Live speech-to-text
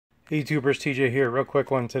Hey YouTubers, TJ here. Real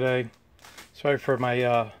quick one today. Sorry for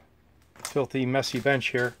my filthy, messy bench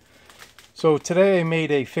here. So today I made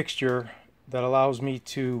a fixture that allows me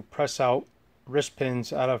to press out wrist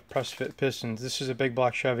pins out of press fit pistons. This is a big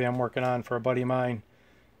block Chevy I'm working on for a buddy of mine.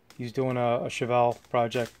 He's doing a Chevelle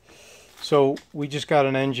project. So we just got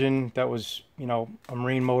an engine that was, you know, a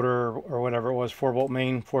marine motor or whatever it was, 4-bolt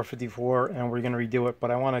main, 454, and we're going to redo it.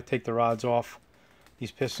 But I want to take the rods off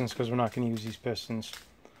these pistons because we're not going to use these pistons.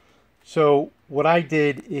 So what I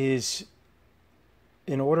did is,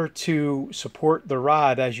 in order to support the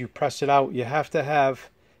rod as you press it out, you have to have,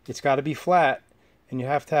 it's got to be flat, and you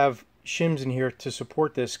have to have shims in here to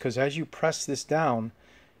support this, because as you press this down,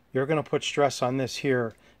 you're going to put stress on this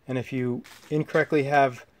here. And if you incorrectly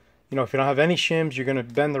have, you know, if you don't have any shims, you're going to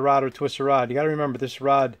bend the rod or twist the rod. You got to remember this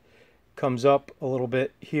rod comes up a little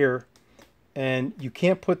bit here, and you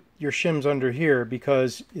can't put your shims under here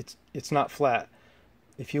because it's not flat.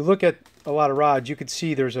 If you look at a lot of rods, you could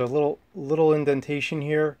see there's a little indentation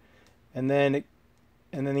here, and then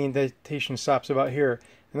the indentation stops about here,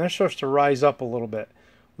 and then it starts to rise up a little bit.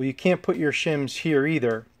 Well, you can't put your shims here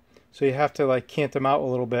either, so you have to like cant them out a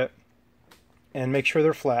little bit and make sure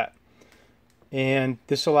they're flat. And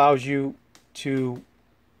this allows you to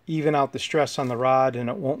even out the stress on the rod,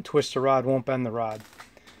 and it won't twist the rod, won't bend the rod.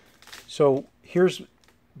 So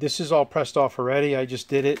this is all pressed off already. I just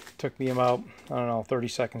did it. Took me about, I don't know, 30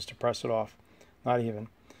 seconds to press it off. Not even.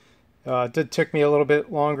 It did take me a little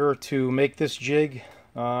bit longer to make this jig.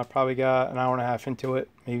 Probably got an hour and a half into it,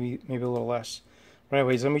 maybe a little less. But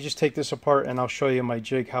anyways, let me just take this apart and I'll show you my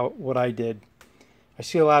jig, what I did. I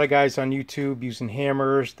see a lot of guys on YouTube using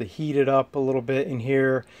hammers to heat it up a little bit in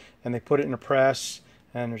here, and they put it in a press,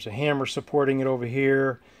 and there's a hammer supporting it over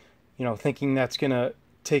here, you know, thinking that's gonna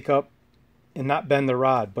take up and not bend the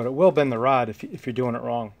rod, but it will bend the rod if you're doing it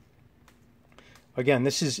wrong. Again,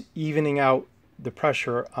 this is evening out the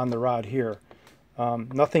pressure on the rod here.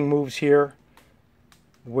 Nothing moves here.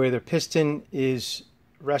 Where the piston is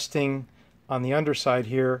resting on the underside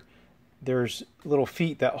here, there's little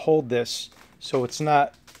feet that hold this, so it's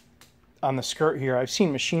not on the skirt here. I've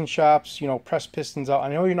seen machine shops, you know, press pistons out. I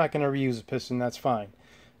know you're not going to reuse a piston, that's fine.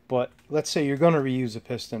 But let's say you're going to reuse a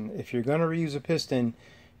piston. If you're going to reuse a piston,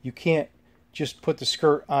 you can't just put the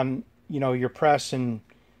skirt on, you know, your press and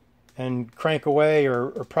crank away or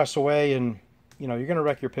press away, and you know, you're going to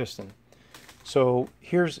wreck your piston. So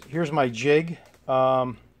here's my jig. Let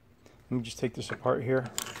me just take this apart here.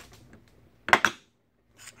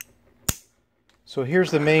 So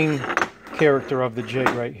here's the main character of the jig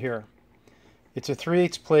right here. It's a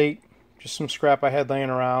 3/8 plate, just some scrap I had laying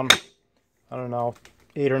around. I don't know,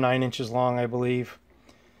 8 or 9 inches long, I believe.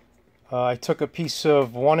 I took a piece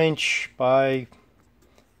of 1 inch by,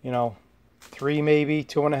 you know, 3 maybe,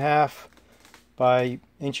 2.5 by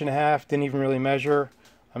 1.5 inches. Didn't even really measure.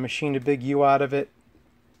 I machined a big U out of it,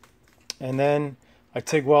 and then I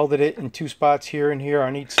TIG welded it in 2 spots here and here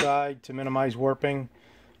on each side to minimize warping.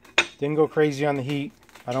 Didn't go crazy on the heat.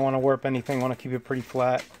 I don't want to warp anything. I want to keep it pretty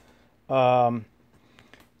flat. And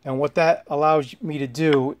what that allows me to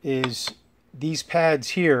do is these pads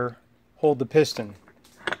here hold the piston.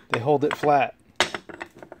 They hold it flat.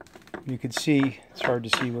 You can see, it's hard to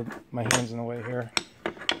see with my hands in the way here,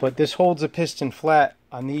 but this holds the piston flat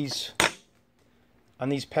on these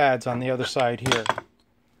pads on the other side here.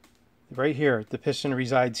 Right here, the piston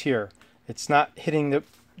resides here. It's not hitting the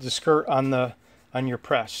skirt on your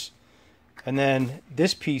press. And then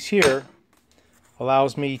this piece here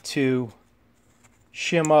allows me to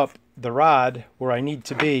shim up the rod where I need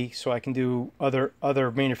to be, so I can do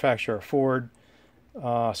other manufacturer, Ford,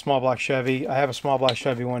 small block Chevy. I have a small block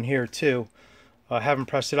Chevy one here too. I haven't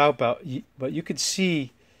pressed it out, but you could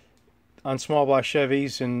see on small block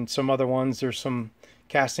Chevys and some other ones there's some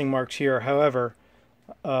casting marks here. However,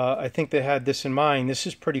 I think they had this in mind. This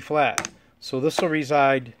is pretty flat, so this will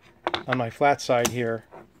reside on my flat side here.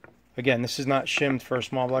 Again, this is not shimmed for a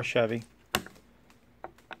small block Chevy.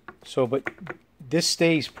 So, but this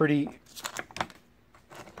stays pretty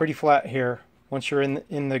flat here. Once you're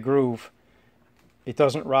in the groove, it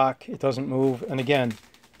doesn't rock, it doesn't move, and again,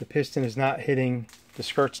 the piston is not hitting, the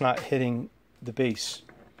skirt's not hitting the base.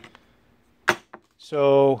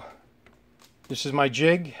 So this is my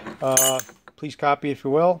jig. Please copy if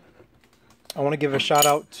you will. I want to give a shout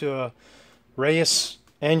out to Reyes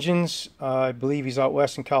Engines. I believe he's out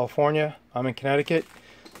west in California. I'm in Connecticut.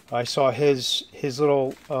 I saw his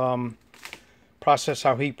little process,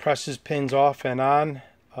 how he presses pins off and on.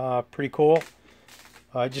 Pretty cool.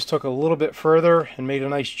 I just took a little bit further and made a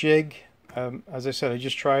nice jig. As I said, I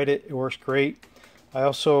just tried it. It works great. I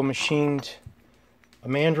also machined a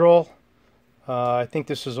mandrel I think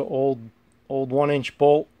this is an old 1-inch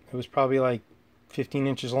bolt. It was probably like 15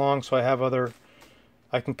 inches long, so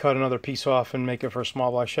I can cut another piece off and make it for a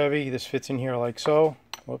small block Chevy. This fits in here like so.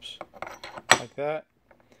 Whoops, like that.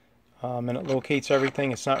 And it locates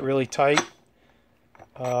everything. It's not really tight,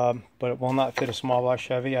 but it will not fit a small block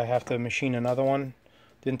Chevy. I have to machine another one.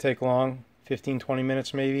 Didn't take long, 15-20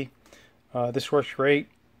 minutes maybe. This works great,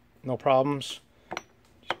 no problems.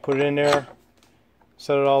 Just put it in there,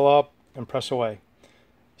 set it all up, and press away.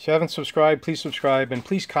 If you haven't subscribed, please subscribe, and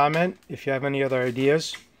please comment if you have any other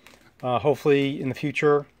ideas. Hopefully in the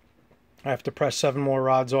future I have to press 7 more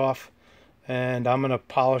rods off, and I'm going to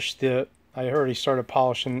polish I already started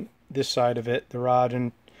polishing this side of it, the rod,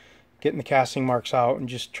 and getting the casting marks out and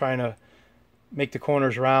just trying to make the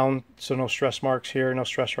corners round so no stress marks here, no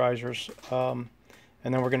stress risers. And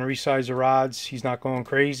then we're going to resize the rods. He's not going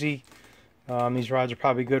crazy. These rods are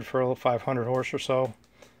probably good for a little 500 horse or so.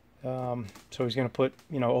 So he's going to put,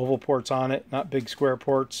 oval ports on it, not big square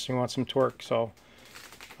ports. He wants some torque. So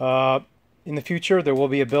in the future there will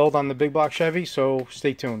be a build on the big block Chevy, so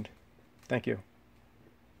stay tuned. Thank you.